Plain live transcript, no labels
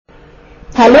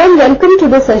Hello and welcome to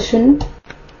the session.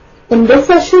 In this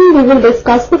session we will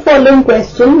discuss the following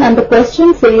question, and the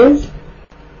question says,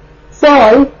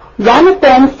 solve 1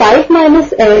 upon 5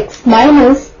 minus x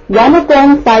minus 1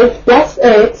 upon 5 plus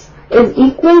x is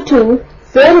equal to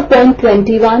 4 upon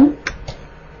 21.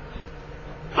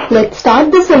 Let's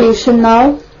start the solution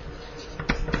now.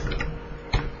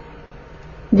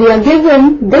 We are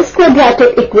given this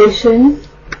quadratic equation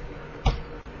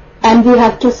and we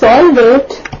have to solve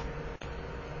it.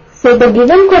 So the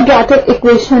given quadratic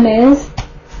equation is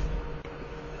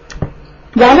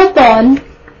 1 upon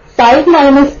 5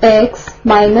 minus x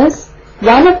minus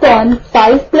 1 upon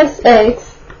 5 plus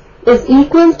x is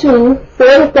equal to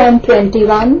 4 upon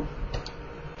 21.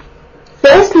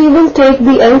 First we will take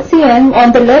the LCM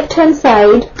on the left hand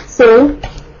side. So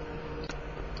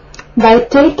by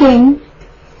taking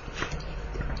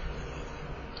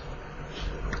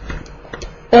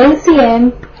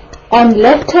LCM on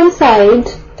left hand side,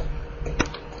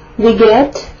 we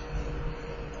get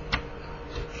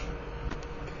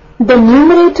the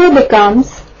numerator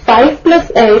becomes 5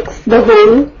 plus x the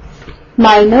whole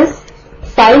minus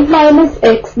 5 minus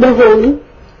x the whole.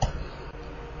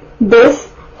 This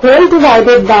whole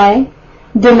divided by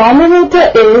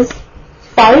denominator is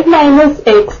 5 minus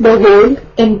x the whole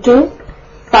into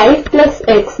 5 plus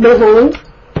x the whole.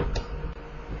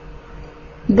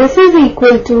 This is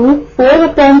equal to 4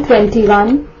 upon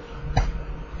 21.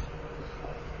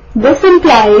 This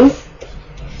implies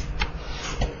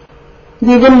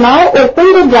we will now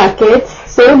open the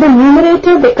brackets, so the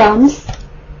numerator becomes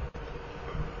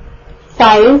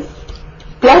 5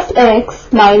 plus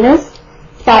x minus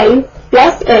 5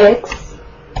 plus x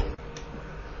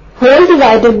whole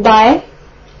divided by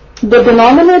the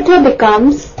denominator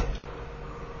becomes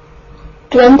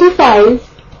 25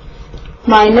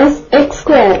 minus x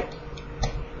square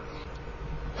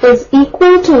is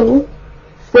equal to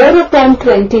 4 upon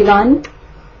 21.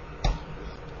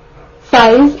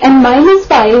 5 and minus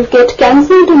 5 get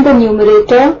cancelled in the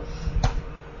numerator.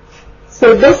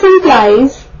 So this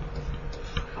implies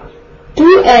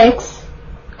 2x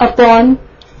upon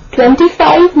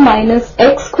 25 minus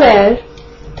x square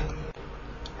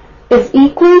is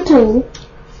equal to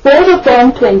 4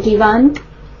 upon 21.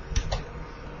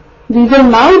 We will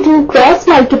now do cross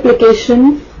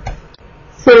multiplication.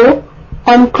 So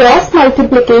on cross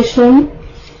multiplication,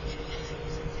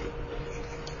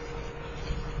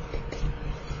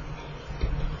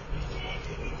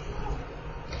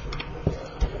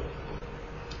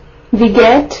 we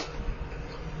get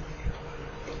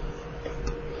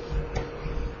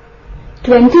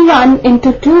 21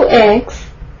 into 2x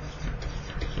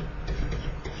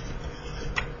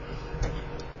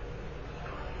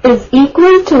is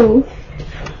equal to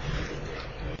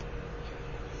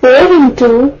 4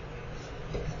 into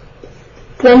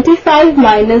 25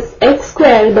 minus x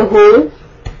square the whole.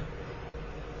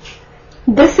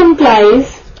 This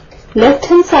implies left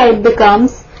hand side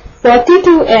becomes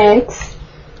 42x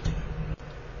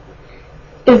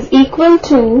is equal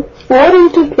to 4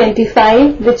 into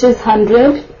 25, which is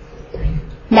 100,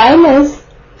 minus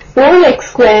 4x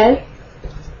square.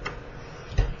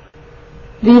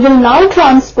 We will now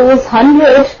transpose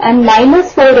 100 and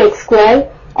minus 4x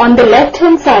square on the left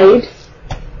hand side.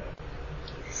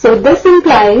 So this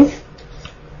implies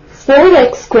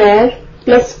 4x square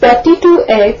plus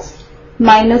 42x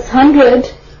minus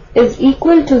 100 is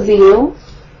equal to 0.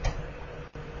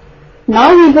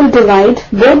 Now we will divide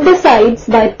both the sides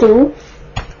by 2.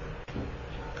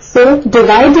 So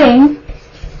dividing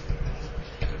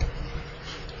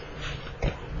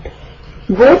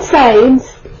both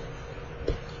sides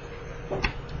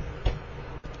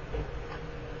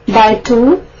by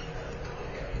 2,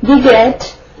 we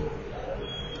get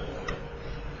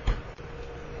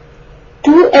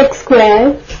 2x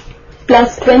square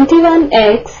plus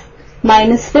 21x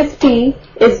minus 50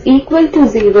 is equal to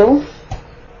 0.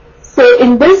 So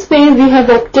in this way we have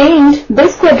obtained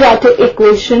this quadratic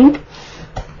equation.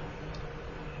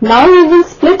 Now we will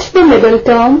split the middle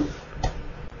term.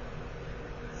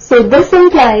 So this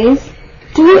implies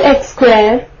 2x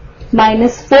square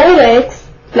minus 4x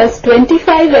plus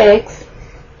 25x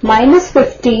minus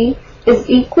 50 is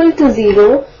equal to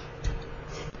 0.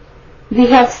 We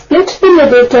have split the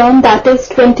middle term, that is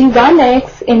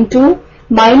 21x into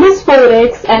minus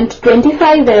 4x and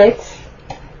 25x.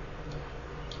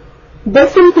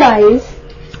 This implies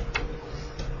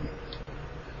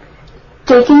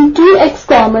taking 2x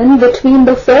common between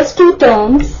the first two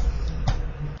terms,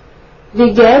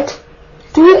 we get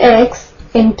 2x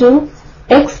into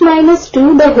x minus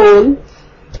 2 the whole.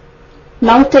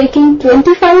 Now taking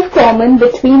 25 common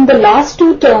between the last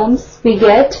two terms, we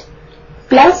get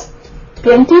plus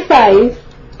 25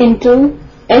 into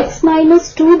x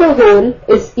minus 2 the whole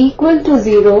is equal to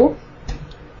 0.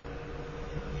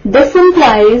 This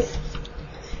implies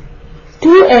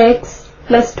 2x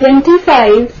plus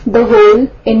 25 the whole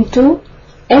into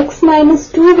x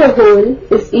minus 2 the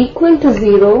whole is equal to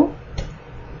 0.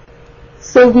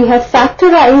 So we have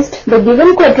factorized the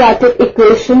given quadratic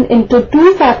equation into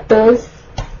two factors.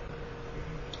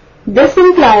 This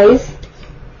implies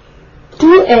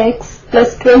 2x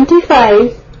plus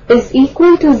 25 is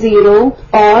equal to 0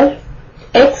 or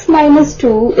x minus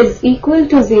 2 is equal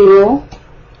to 0.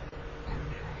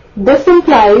 This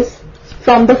implies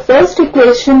from the first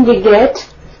equation we get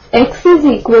x is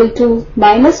equal to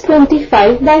minus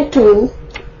 25 by 2,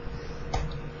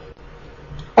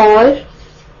 or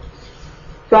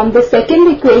from the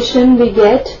second equation we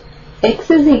get x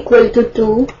is equal to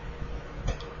 2.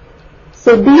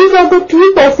 So these are the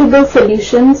two possible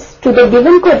solutions to the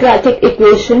given quadratic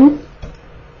equation.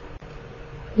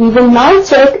 We will now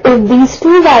check if these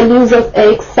two values of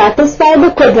x satisfy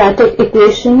the quadratic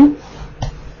equation.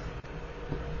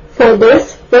 For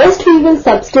this, first we will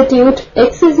substitute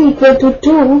x is equal to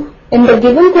 2 in the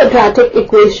given quadratic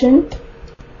equation.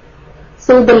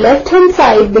 So the left hand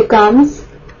side becomes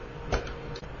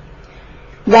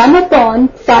 1 upon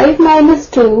 5 minus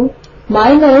 2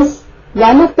 minus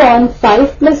 1 upon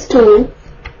 5 plus 2.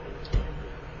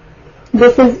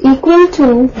 This is equal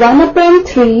to 1 upon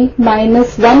 3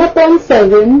 minus 1 upon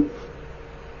 7.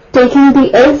 Taking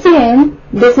the LCM,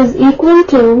 this is equal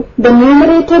to, the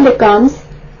numerator becomes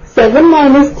 7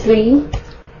 minus 3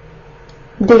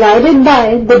 divided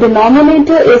by the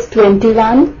denominator is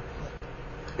 21.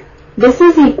 This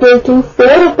is equal to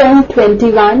 4 upon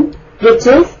 21, which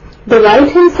is the right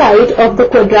hand side of the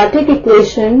quadratic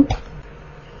equation.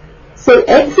 So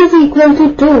x is equal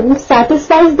to 2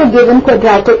 satisfies the given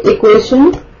quadratic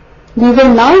equation. We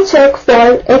will now check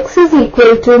for x is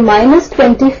equal to minus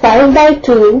 25 by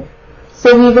 2.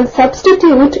 So we will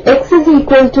substitute x is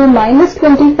equal to minus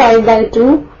 25 by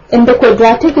 2 in the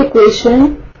quadratic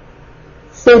equation.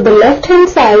 So the left hand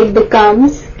side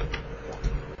becomes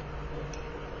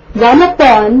 1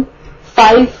 upon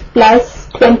 5 plus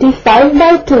 25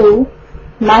 by 2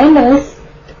 minus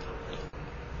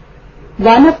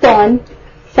 1 upon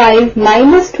 5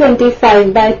 minus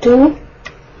 25 by 2.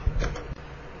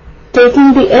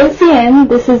 Taking the LCM,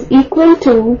 this is equal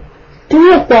to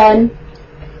 2 upon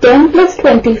 10 plus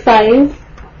 25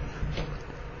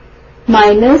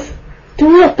 minus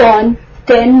 2 upon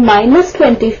 10 minus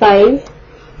 25.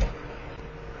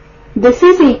 This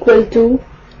is equal to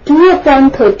 2 upon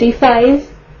 35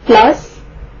 plus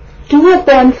 2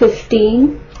 upon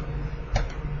 15.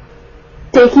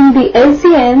 Taking the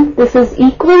LCM, this is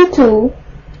equal to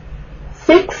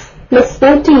 6 plus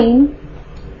 14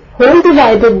 whole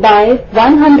divided by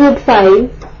 105,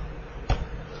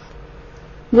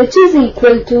 which is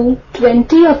equal to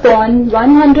 20 upon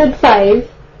 105,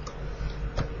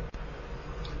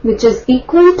 which is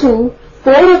equal to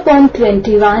 4 upon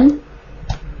 21,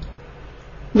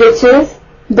 which is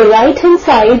the right hand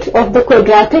side of the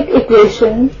quadratic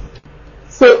equation.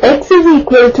 So x is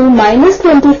equal to minus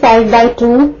 25 by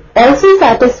 2 also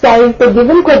satisfies the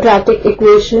given quadratic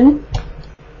equation.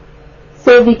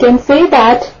 So we can say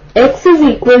that x is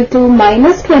equal to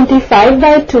minus 25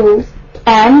 by 2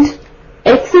 and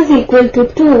x is equal to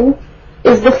 2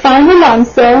 is the final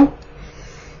answer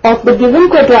of the given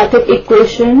quadratic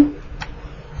equation.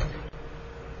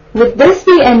 With this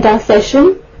we end our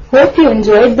session. Hope you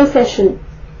enjoyed the session.